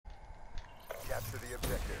Capture the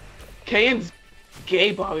objective. Kane's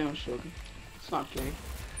gay, Bobby. I'm joking. It's not gay.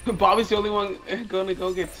 Bobby's the only one gonna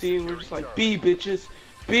go get C, and we're just like, B, bitches.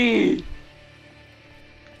 B!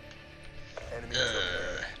 Enemy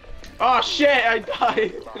over. Oh shit, I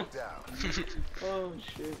died. Locked down. Oh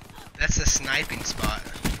shit. That's the sniping spot.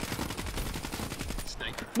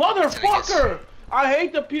 Motherfucker! I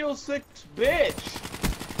hate the PO6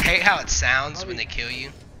 bitch! Hate how it sounds when they kill you.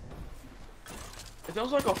 It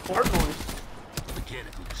sounds like a fart noise.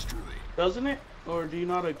 Mechanical destroyed. Doesn't it? Or do you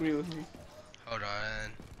not agree with me? Hold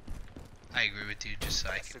on. I agree with you, just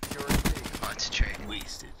like Security. concentrate.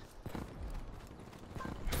 Wasted.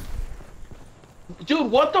 Dude,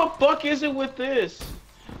 what the fuck is it with this?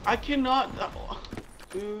 I cannot...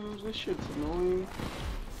 Dude, this shit's annoying.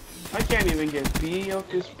 I can't even get B out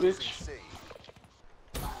this bitch. C.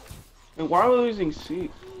 And why are we losing C?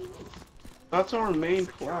 That's our main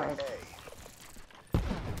flag. A.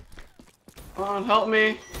 Come on, help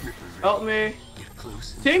me. Help me. Get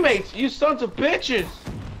close. Teammates, you sons of bitches!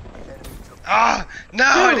 Enemy took. Ah, no,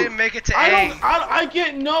 I didn't make it to A. I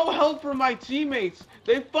get no help from my teammates.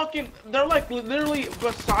 They're like literally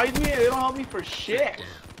beside me and they don't help me for shit.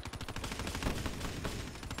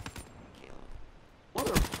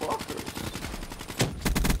 Motherfuckers.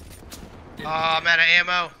 Oh, I'm out of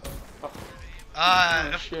ammo.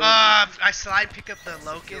 shit. I slide pick up the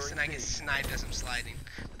locust and I get sniped as I'm sliding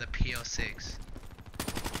with the PO6.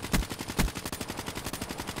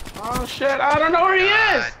 Oh shit, I don't know where he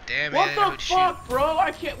is! God damn it, What I know the who to fuck, bro?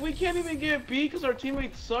 We can't even get B because our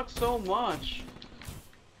teammates suck so much.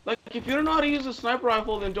 Like, if you don't know how to use a sniper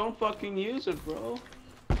rifle, then don't fucking use it, bro.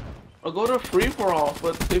 Or go to free-for-all,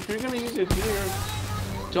 but if you're gonna use it here,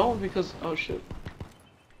 don't because, oh shit.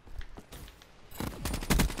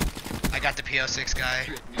 I got the PO6 guy.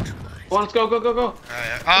 Well, let's go, go, go, go.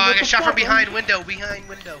 Alright. Oh, I got shot from behind window,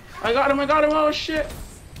 I got him, oh shit.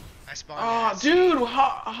 I spawned. Oh, dude,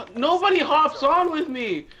 nobody hops on with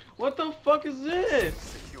me. What the fuck is this?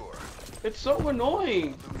 Secure. It's so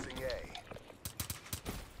annoying. Losing A.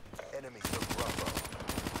 Enemy took Bravo.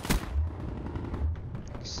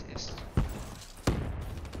 Assist.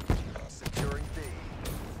 Securing B.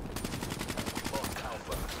 Lost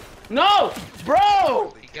Alpha. No,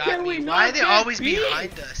 bro. He got Can me. we not Why are they get always B?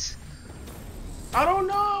 behind us? I don't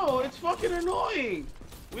know. It's fucking annoying.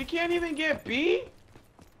 We can't even get B.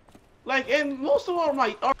 Like, and most of our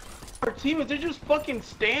teammates, they just fucking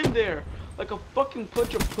stand there like a fucking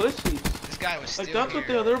bunch of pussies. This guy was still Like that's here. what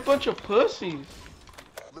they are. They're a bunch of pussies.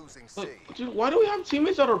 Losing C. Like, dude, why do we have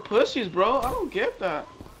teammates that are pussies, bro? I don't get that.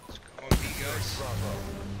 One B goes. Bravo.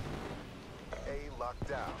 A locked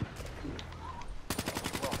down.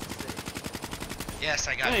 Lost C. Yes,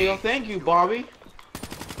 I got There you go. B. Thank you, Bobby.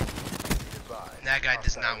 Goodbye. That guy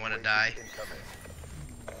does not want to die. Incoming.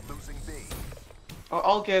 Losing B.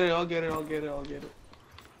 I'll get it. I'll get it.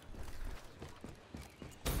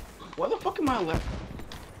 Why the fuck am I left?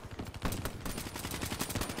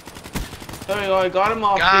 There we go. I got him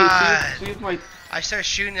off God. B. See if my... I started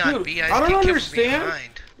shooting on Dude, B. I just don't get killed from understand.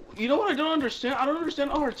 behind. You know what I don't understand? I don't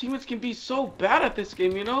understand how our teammates can be so bad at this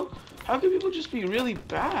game, you know? How can people just be really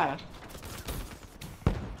bad?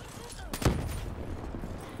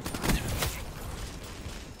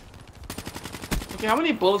 Okay, how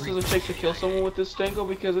many bullets does it take to kill someone with this Stango?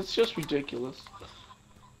 Because it's just ridiculous.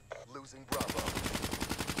 Losing Bravo.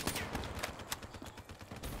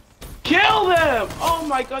 Kill them! Oh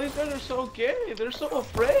my god, these guys are so gay. They're so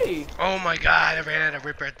afraid. Oh my god, I ran out of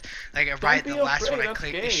Ripper. Like right be the last afraid, one I that's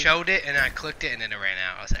clicked, gay. it showed it and I clicked it and then it ran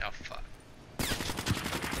out. I was like, oh fuck.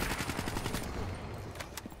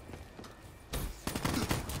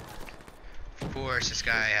 Of course, this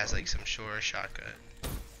guy has like some shorter shotgun.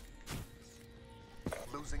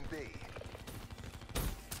 Losing B.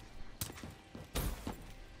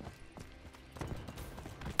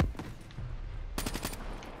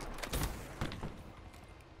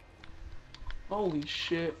 Holy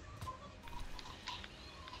shit.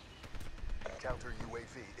 Counter UAV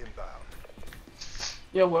inbound.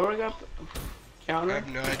 Yeah, where I got the I counter?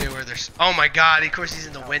 have no idea where there's. Oh my god, of course he's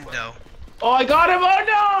in the window. Oh, I got him!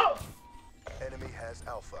 Oh Enemy has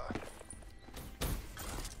Alpha.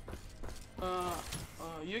 no!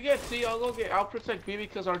 You get C, I'll protect B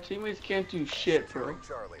because our teammates can't do shit, bro. Securing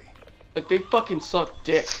Charlie. Like, they fucking suck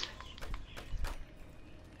dick.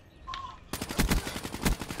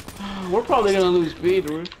 We're probably gonna lose B,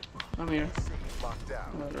 dude. I'm here. C locked down.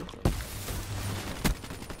 Whatever.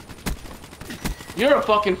 You're a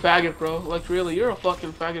fucking faggot, bro. Like, really, you're a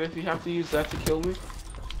fucking faggot if you have to use that to kill me.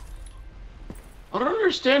 I don't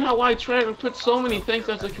understand how I try to put so many things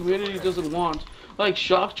that the community doesn't want. Like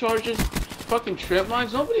shock charges. fucking trip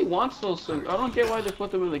lines. Nobody wants those things. I don't get why they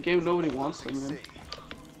put them in the game. Nobody wants them, man.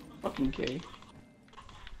 Fucking gay.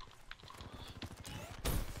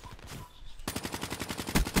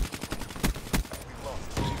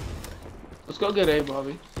 Let's go get A,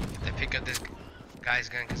 Bobby. I pick up this guy's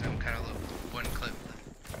gun because I'm kind of low. One clip.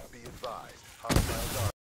 Be advised.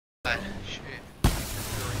 Hostiles are Shit.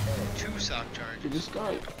 Two soft charges. Dude,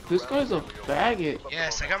 this guy's a faggot.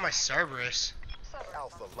 Yes, I got my Cerberus.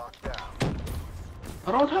 Alpha locked down.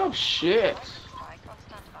 I don't have shit.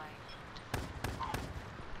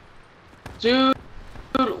 Dude,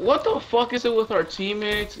 what the fuck is it with our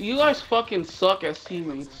teammates? You guys fucking suck as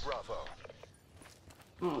teammates. Bravo.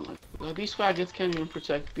 Oh my god, these faggots can't even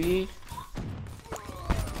protect B.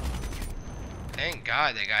 Thank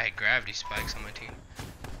God that guy had gravity spikes on my team.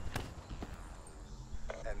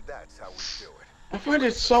 And that's how we do it. I find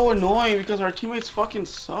it so annoying because our teammates fucking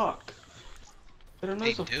suck. It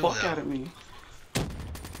annoys the They do, fuck though. out of me.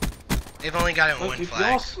 They've only got it in Like, one if flag.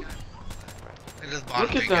 y'all s- Look at those bottom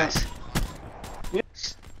Look at three that. guys.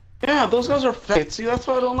 Yeah, those guys are faggots. See, that's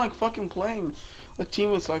why I don't like fucking playing with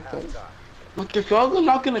teammates like that. Halftime. Like, if y'all are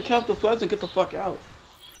not gonna cap the flags and get the fuck out.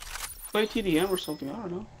 Play TDM or something, I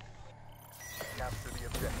don't know. Capture the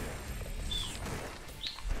objective.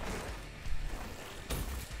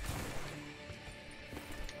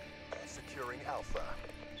 Securing Alpha.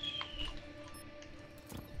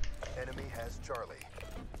 Enemy has Charlie.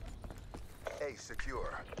 A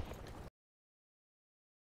secure.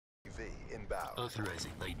 UAV inbound.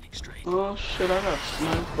 Authorizing lightning strike. Oh shit, I got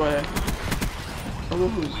sniped by someone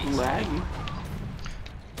who's lagging.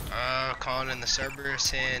 Calling in the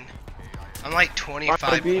Cerberus in. I'm like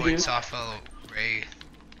 25 B, points dude. off of Ray.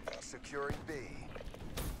 Securing B.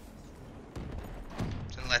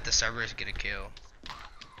 And let the Cerberus get a kill.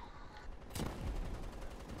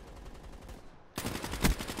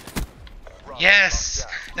 Bravo Yes!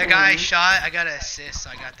 locked down. That guy shot, I got an assist, so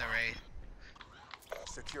I got the Ray.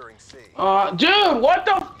 Securing C. Dude, what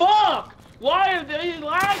the fuck? Why are they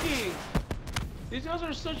lagging? These guys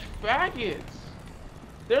are such faggots.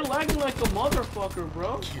 They're lagging like a motherfucker,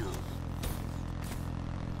 bro. Kill.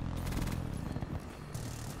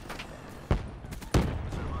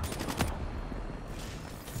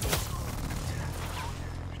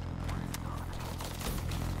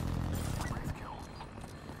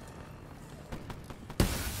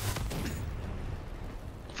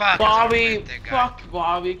 Fuck. Bobby, that guy. fuck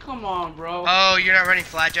Bobby, come on, bro. Oh, you're not running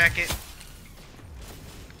flat jacket?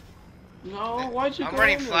 No, why'd you I'm go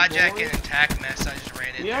running in there, flat boy? jacket and attack mess, I just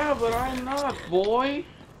ran in. Yeah, but I'm not, boy.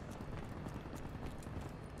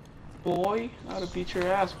 Boy, I ought to beat your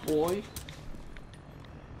ass, boy.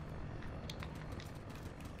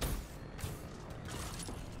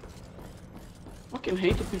 Fucking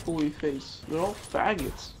hate the people we face. They're all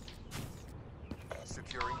faggots.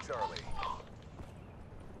 Securing Charlie.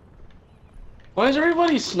 Why is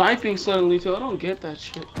everybody sniping suddenly too? I don't get that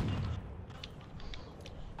shit.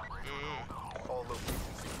 All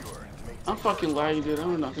locations secured. Maintain I'm fucking lagging, dude.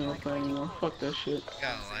 I'm not gonna play anymore. Fuck that shit.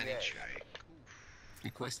 Got a lightning strike.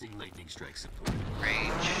 Requesting lightning strike support.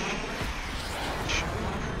 Range.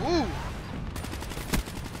 Ooh!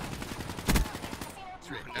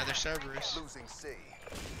 Threat. Another Cerberus. losing C.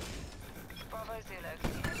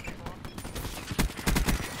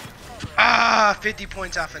 Ah, 50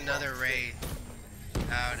 points off another raid.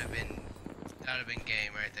 That would have been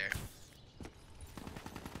game right there.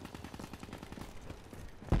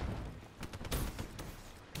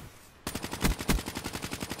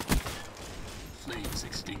 Flames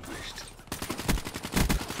extinguished.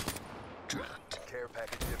 Dropped. Care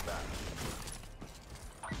package inbound.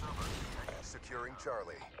 Securing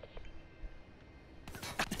Charlie.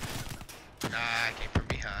 Ah, I came from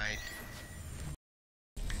behind.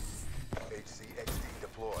 HCXD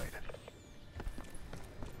deployed.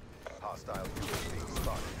 Hostile UAV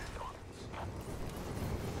spotted.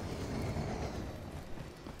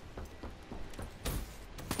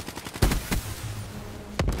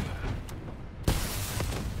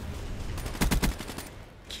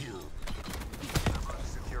 Kill.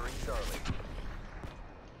 Securing Charlie.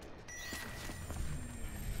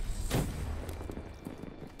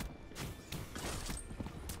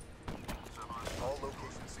 All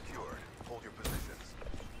locations secured. Hold your positions.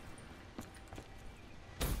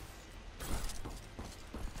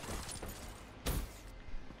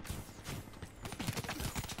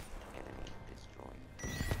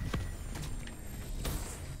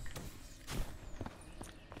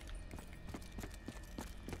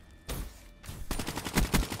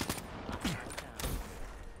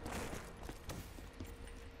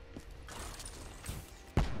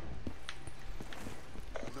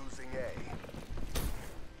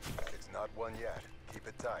 Not one yet. Keep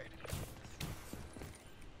it tight.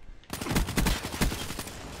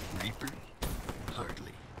 Reaper?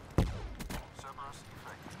 Hardly. Cerberus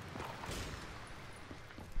effective.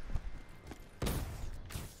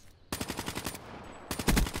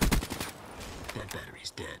 That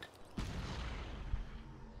battery's dead.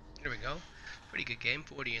 There we go. Pretty good game,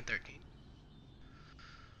 40 and 13.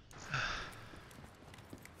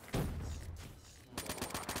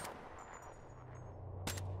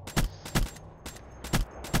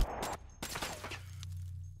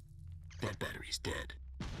 That battery's dead.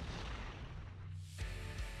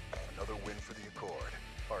 Another win for the Accord.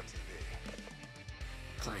 RTV.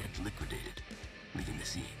 Client liquidated, leaving the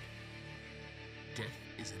scene. Death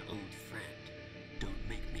is an old friend. Don't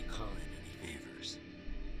make me call in any favors.